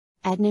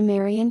At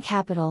Contrarian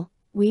Capital,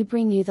 we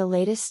bring you the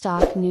latest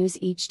stock news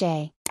each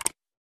day.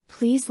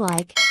 Please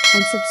like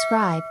and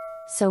subscribe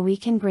so we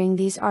can bring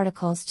these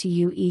articles to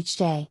you each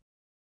day.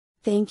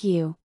 Thank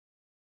you.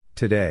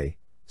 Today,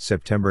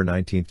 September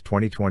 19,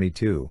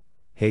 2022,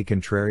 hey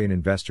Contrarian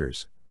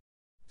investors.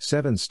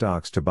 7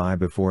 stocks to buy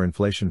before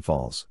inflation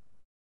falls.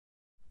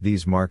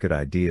 These market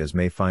ideas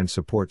may find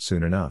support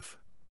soon enough.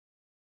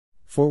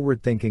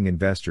 Forward-thinking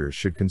investors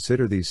should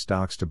consider these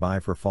stocks to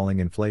buy for falling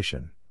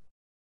inflation.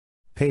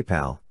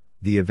 PayPal,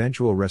 the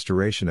eventual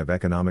restoration of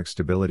economic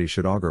stability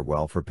should augur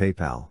well for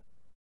PayPal.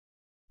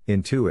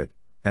 Intuit,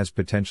 as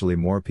potentially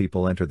more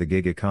people enter the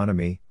gig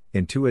economy,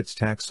 Intuit's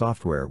tax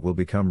software will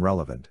become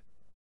relevant.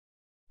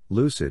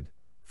 Lucid,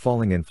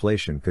 falling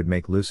inflation could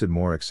make Lucid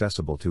more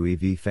accessible to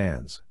EV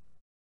fans.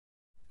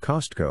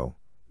 Costco,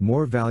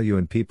 more value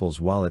in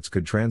people's wallets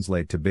could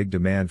translate to big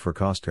demand for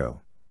Costco.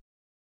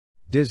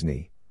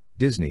 Disney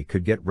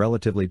could get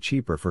relatively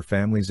cheaper for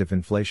families if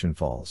inflation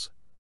falls.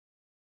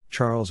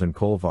 Charles &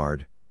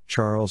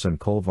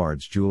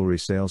 Colvard's jewelry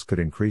sales could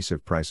increase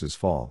if prices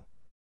fall.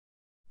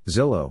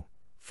 Zillow,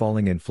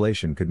 falling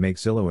inflation could make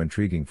Zillow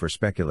intriguing for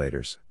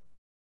speculators.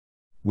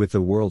 With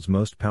the world's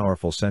most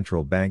powerful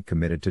central bank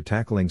committed to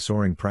tackling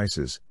soaring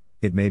prices,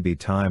 it may be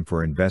time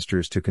for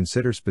investors to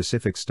consider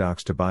specific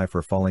stocks to buy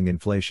for falling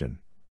inflation.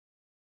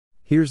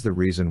 Here's the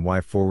reason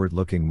why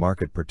forward-looking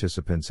market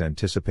participants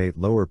anticipate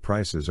lower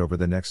prices over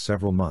the next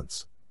several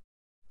months.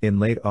 In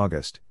late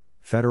August,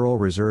 Federal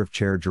Reserve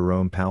Chair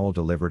Jerome Powell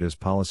delivered his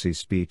policy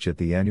speech at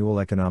the annual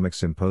Economic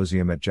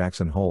Symposium at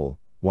Jackson Hole,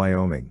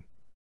 Wyoming.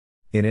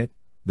 In it,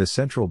 the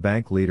central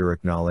bank leader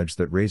acknowledged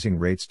that raising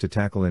rates to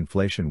tackle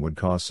inflation would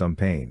cause some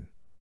pain.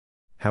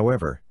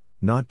 However,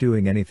 not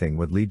doing anything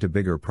would lead to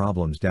bigger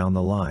problems down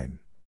the line.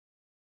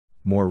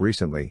 More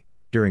recently,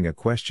 during a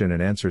question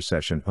and answer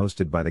session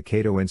hosted by the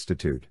Cato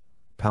Institute,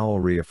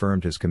 Powell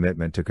reaffirmed his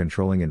commitment to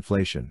controlling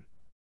inflation.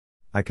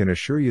 "I can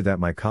assure you that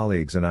my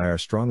colleagues and I are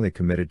strongly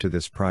committed to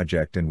this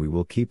project and we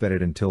will keep at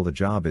it until the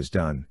job is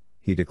done,"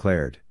 he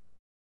declared.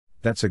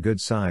 That's a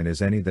good sign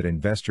as any that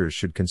investors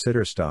should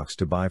consider stocks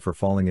to buy for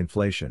falling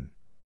inflation.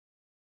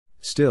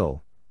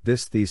 Still,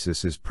 this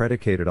thesis is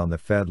predicated on the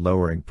Fed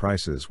lowering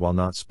prices while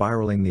not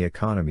spiraling the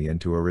economy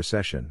into a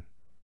recession.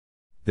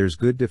 There's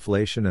good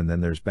deflation and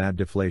then there's bad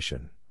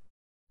deflation.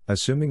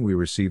 Assuming we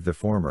receive the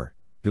former,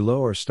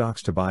 below are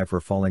stocks to buy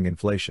for falling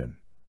inflation.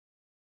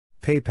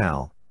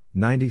 PayPal,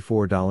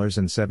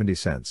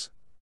 $94.70.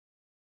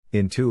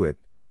 Intuit,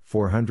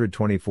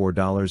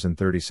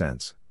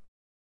 $424.30.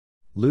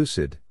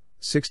 Lucid,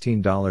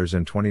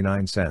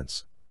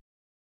 $16.29.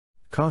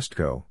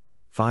 Costco,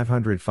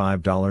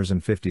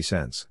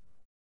 $505.50.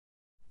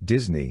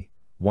 Disney,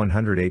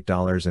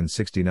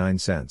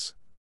 $108.69.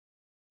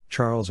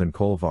 Charles &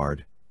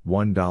 Colvard,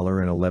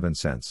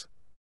 $1.11.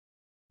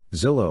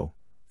 Zillow,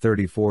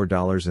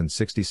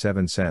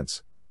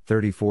 $34.67,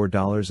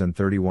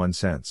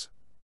 $34.31.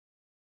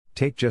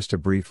 Take just a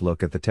brief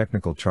look at the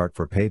technical chart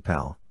for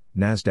PayPal,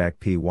 Nasdaq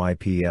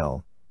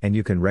PYPL, and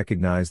you can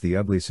recognize the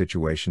ugly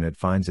situation it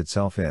finds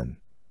itself in.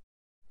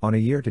 On a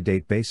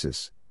year-to-date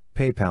basis,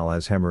 PayPal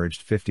has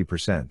hemorrhaged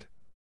 50%.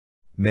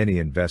 Many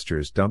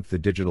investors dumped the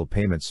digital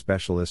payments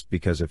specialist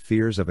because of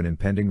fears of an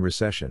impending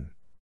recession.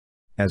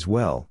 As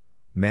well,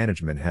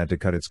 management had to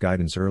cut its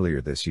guidance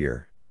earlier this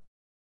year.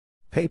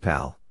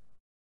 PayPal.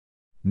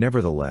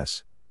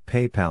 Nevertheless,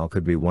 PayPal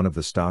could be one of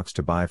the stocks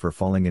to buy for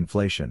falling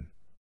inflation.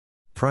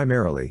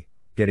 Primarily,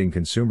 getting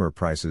consumer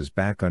prices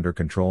back under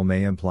control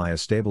may imply a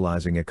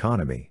stabilizing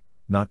economy,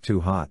 not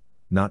too hot,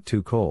 not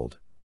too cold.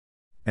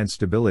 And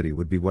stability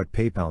would be what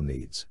PayPal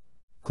needs.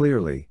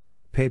 Clearly,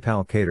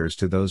 PayPal caters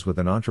to those with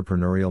an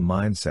entrepreneurial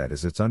mindset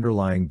as its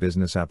underlying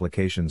business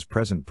applications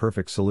present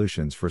perfect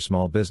solutions for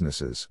small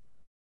businesses.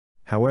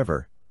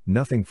 However,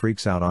 nothing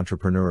freaks out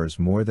entrepreneurs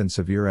more than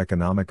severe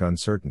economic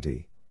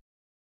uncertainty.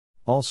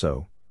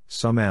 Also,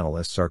 some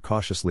analysts are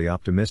cautiously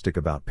optimistic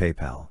about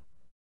PayPal.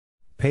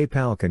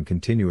 PayPal can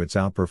continue its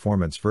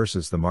outperformance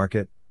versus the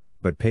market,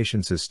 but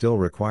patience is still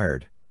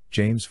required,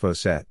 James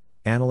Fawcett,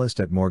 analyst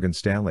at Morgan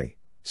Stanley,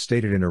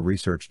 stated in a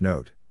research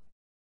note.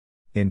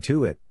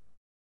 Intuit.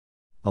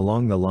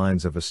 Along the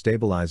lines of a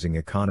stabilizing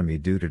economy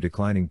due to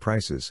declining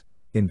prices,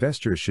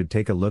 investors should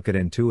take a look at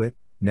Intuit,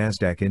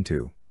 Nasdaq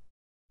Into.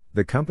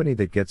 The company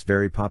that gets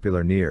very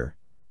popular near,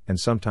 and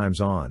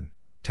sometimes on,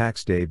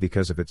 tax day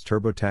because of its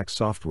TurboTax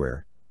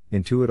software,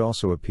 Intuit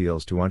also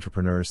appeals to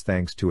entrepreneurs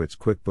thanks to its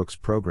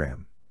QuickBooks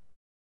program.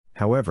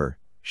 However,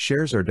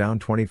 shares are down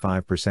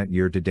 25%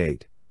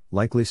 year-to-date,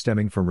 likely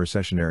stemming from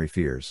recessionary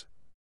fears.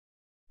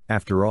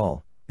 After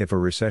all, if a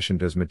recession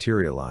does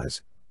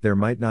materialize, there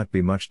might not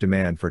be much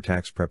demand for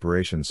tax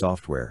preparation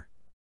software.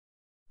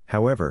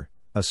 However,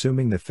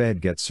 assuming the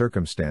Fed gets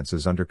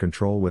circumstances under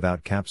control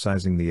without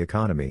capsizing the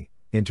economy,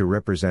 Into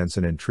represents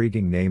an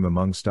intriguing name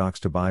among stocks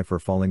to buy for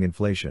falling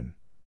inflation.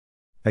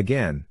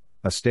 Again,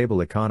 a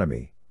stable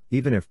economy,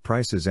 even if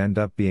prices end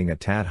up being a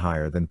tad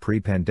higher than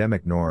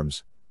pre-pandemic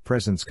norms,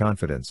 presents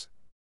confidence.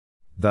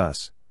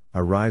 Thus,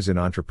 a rise in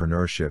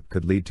entrepreneurship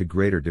could lead to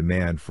greater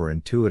demand for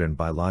Intuit and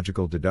by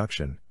logical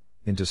deduction,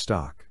 into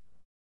stock.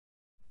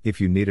 If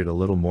you need it a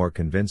little more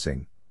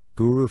convincing,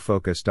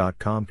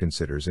 GuruFocus.com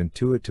considers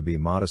Intuit to be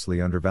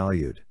modestly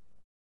undervalued.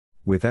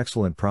 With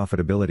excellent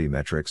profitability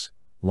metrics,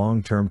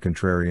 long-term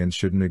contrarians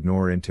shouldn't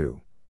ignore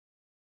Intu.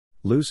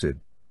 Lucid.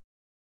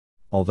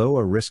 Although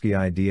a risky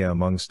idea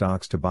among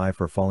stocks to buy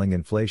for falling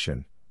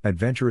inflation,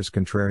 adventurous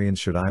contrarians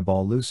should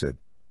eyeball Lucid,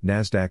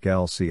 Nasdaq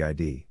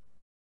LCID.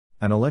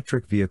 An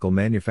electric vehicle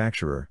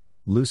manufacturer,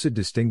 Lucid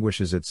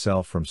distinguishes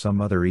itself from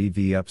some other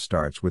EV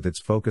upstarts with its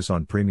focus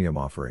on premium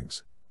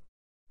offerings.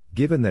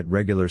 Given that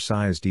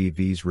regular-sized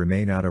EVs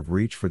remain out of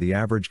reach for the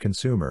average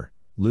consumer,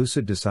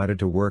 Lucid decided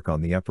to work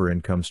on the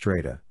upper-income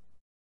strata.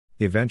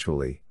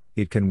 Eventually,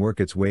 it can work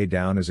its way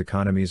down as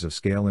economies of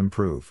scale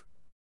improve.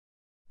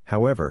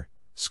 However,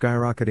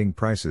 skyrocketing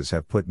prices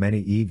have put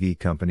many EV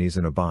companies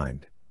in a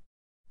bind.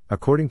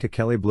 According to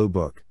Kelley Blue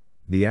Book,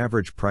 the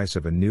average price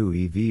of a new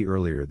EV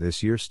earlier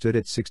this year stood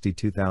at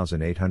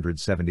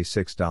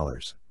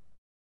 $62,876.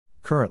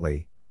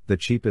 Currently, the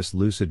cheapest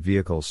Lucid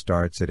vehicle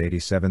starts at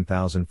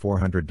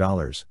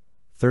 $87,400,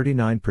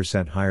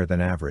 39% higher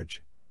than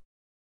average.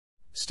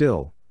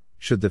 Still,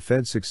 should the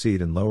Fed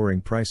succeed in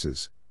lowering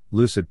prices,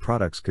 Lucid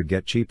products could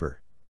get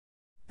cheaper.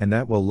 And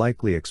that will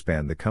likely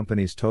expand the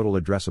company's total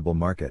addressable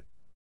market.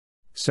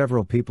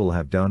 Several people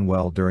have done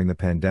well during the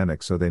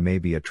pandemic, so they may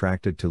be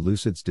attracted to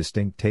Lucid's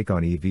distinct take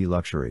on EV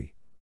luxury.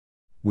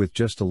 With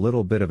just a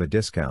little bit of a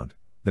discount,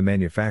 the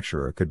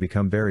manufacturer could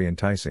become very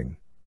enticing.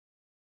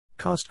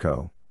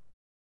 Costco.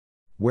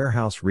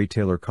 Warehouse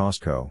retailer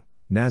Costco,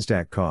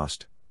 Nasdaq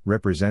Cost,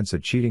 represents a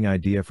cheating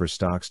idea for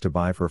stocks to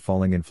buy for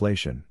falling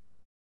inflation.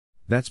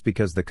 That's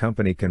because the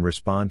company can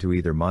respond to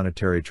either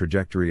monetary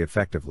trajectory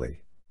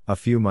effectively. A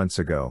few months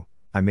ago,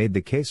 I made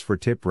the case for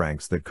tip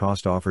ranks that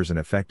Cost offers an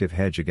effective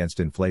hedge against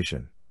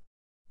inflation.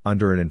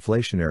 Under an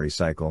inflationary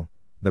cycle,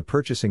 the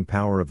purchasing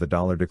power of the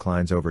dollar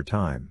declines over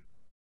time.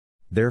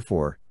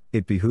 Therefore,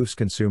 it behooves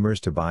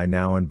consumers to buy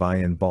now and buy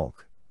in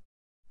bulk.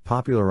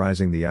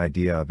 Popularizing the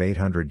idea of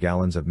 800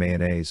 gallons of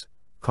mayonnaise,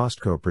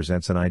 Costco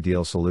presents an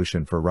ideal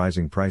solution for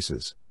rising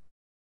prices.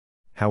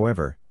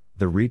 However,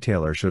 the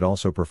retailer should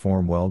also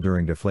perform well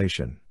during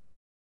deflation.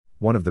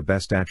 One of the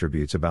best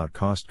attributes about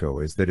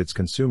Costco is that its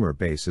consumer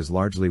base is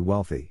largely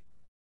wealthy.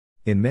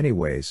 In many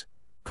ways,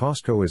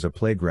 Costco is a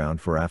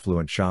playground for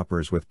affluent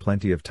shoppers with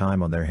plenty of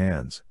time on their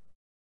hands.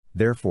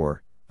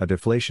 Therefore, a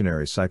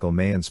deflationary cycle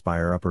may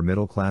inspire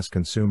upper-middle-class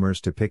consumers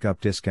to pick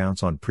up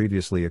discounts on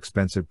previously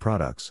expensive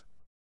products.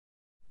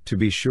 To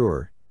be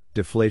sure,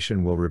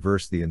 deflation will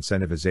reverse the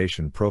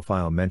incentivization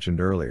profile mentioned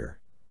earlier.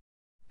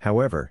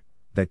 However,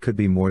 that could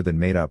be more than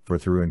made up for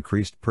through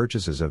increased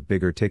purchases of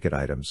bigger ticket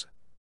items.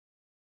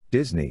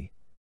 Disney.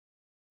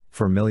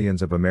 For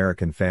millions of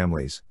American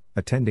families,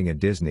 attending a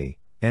Disney,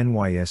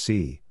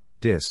 NYSE,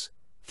 DIS,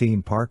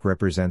 theme park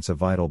represents a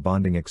vital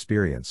bonding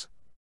experience.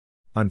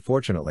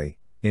 Unfortunately,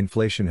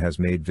 inflation has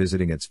made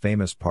visiting its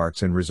famous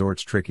parks and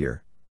resorts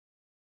trickier.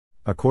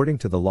 According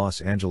to the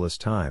Los Angeles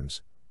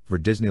Times, for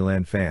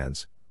Disneyland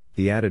fans,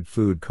 the added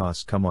food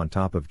costs come on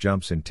top of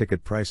jumps in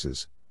ticket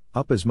prices,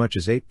 up as much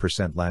as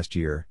 8% last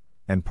year,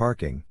 and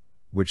parking,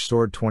 which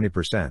soared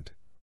 20%.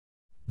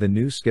 The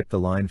new Skip the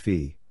Line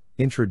fee,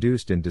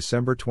 introduced in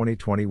December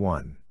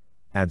 2021,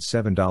 adds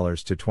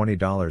 $7 to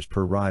 $20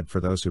 per ride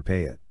for those who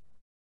pay it.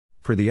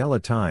 For the LA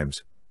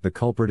Times, the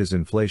culprit is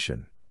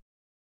inflation.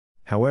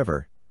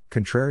 However,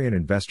 contrarian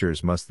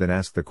investors must then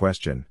ask the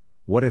question,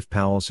 what if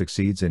Powell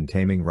succeeds in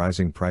taming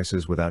rising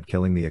prices without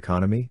killing the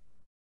economy?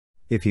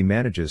 If he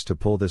manages to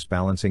pull this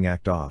balancing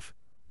act off,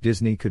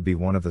 Disney could be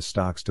one of the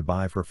stocks to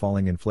buy for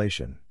falling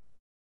inflation.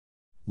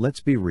 Let's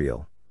be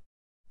real.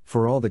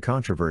 For all the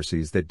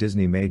controversies that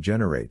Disney may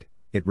generate,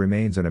 it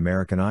remains an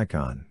American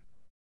icon.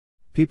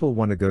 People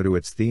want to go to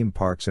its theme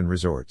parks and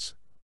resorts.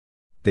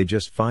 They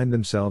just find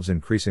themselves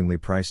increasingly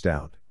priced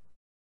out.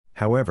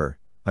 However,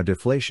 a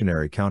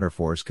deflationary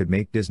counterforce could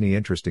make Disney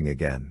interesting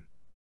again.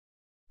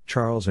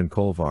 Charles &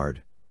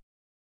 Colvard.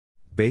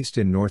 Based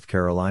in North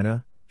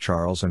Carolina,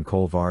 Charles &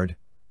 Colvard,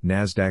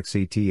 Nasdaq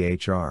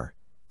CTHR,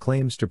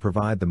 claims to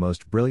provide the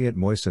most brilliant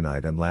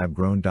moissanite and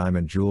lab-grown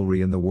diamond jewelry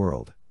in the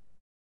world.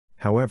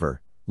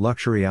 However,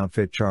 luxury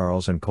outfit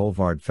Charles &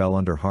 Colvard fell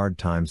under hard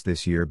times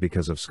this year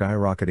because of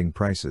skyrocketing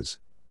prices.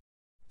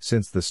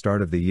 Since the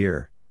start of the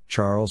year,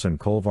 Charles &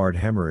 Colvard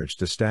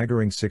hemorrhaged a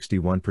staggering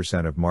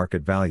 61% of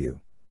market value.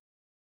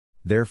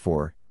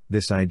 Therefore,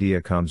 this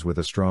idea comes with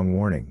a strong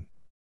warning.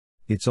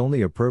 It's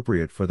only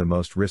appropriate for the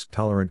most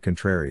risk-tolerant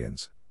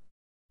contrarians.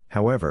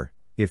 However,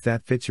 if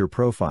that fits your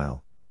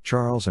profile,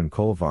 Charles &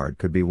 Colvard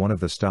could be one of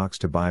the stocks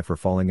to buy for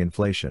falling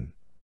inflation.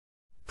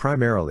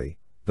 Primarily,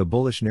 the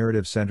bullish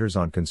narrative centers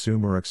on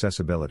consumer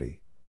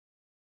accessibility.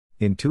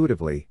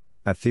 Intuitively,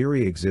 a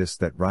theory exists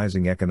that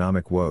rising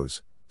economic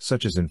woes,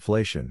 such as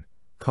inflation,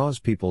 cause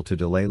people to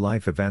delay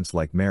life events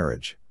like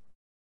marriage.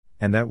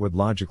 And that would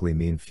logically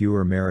mean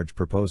fewer marriage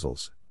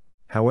proposals.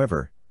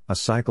 However, a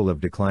cycle of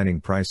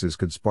declining prices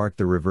could spark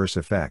the reverse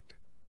effect.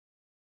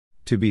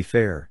 To be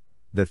fair,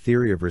 the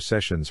theory of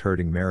recessions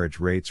hurting marriage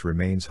rates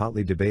remains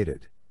hotly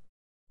debated.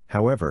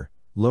 However,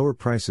 Lower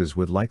prices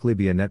would likely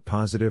be a net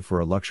positive for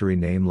a luxury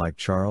name like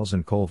Charles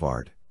 &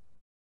 Colvard.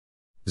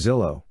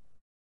 Zillow.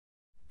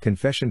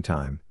 Confession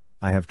time,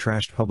 I have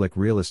trashed public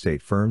real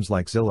estate firms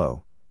like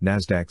Zillow,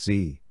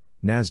 NASDAQ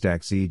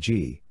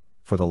ZG,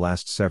 for the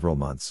last several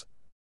months.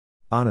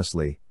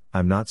 Honestly,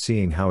 I'm not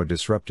seeing how a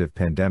disruptive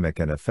pandemic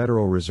and a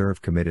Federal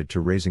Reserve committed to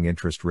raising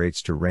interest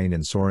rates to rein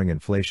in soaring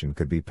inflation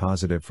could be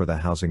positive for the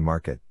housing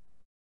market.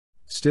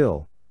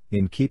 Still,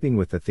 in keeping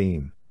with the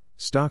theme,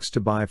 stocks to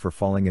buy for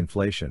falling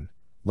inflation,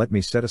 let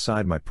me set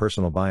aside my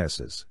personal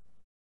biases.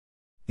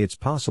 It's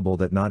possible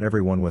that not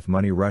everyone with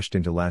money rushed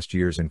into last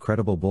year's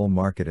incredible bull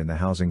market in the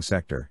housing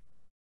sector.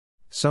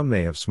 Some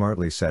may have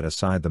smartly set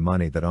aside the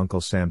money that Uncle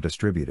Sam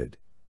distributed.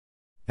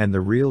 And the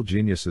real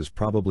geniuses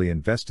probably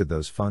invested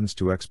those funds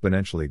to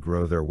exponentially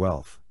grow their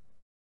wealth.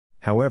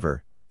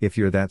 However, if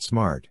you're that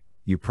smart,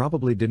 you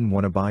probably didn't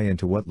want to buy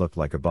into what looked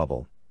like a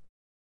bubble.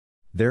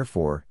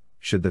 Therefore,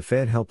 should the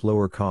Fed help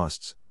lower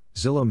costs,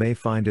 Zillow may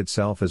find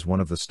itself as one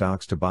of the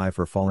stocks to buy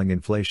for falling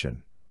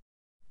inflation.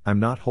 I'm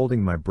not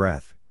holding my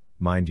breath,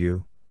 mind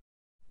you.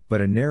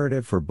 But a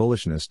narrative for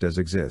bullishness does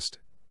exist.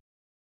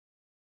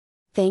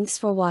 Thanks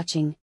for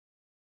watching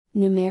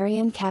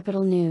Numerian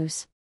Capital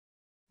News.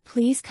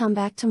 Please come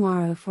back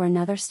tomorrow for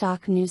another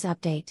stock news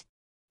update.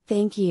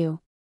 Thank you.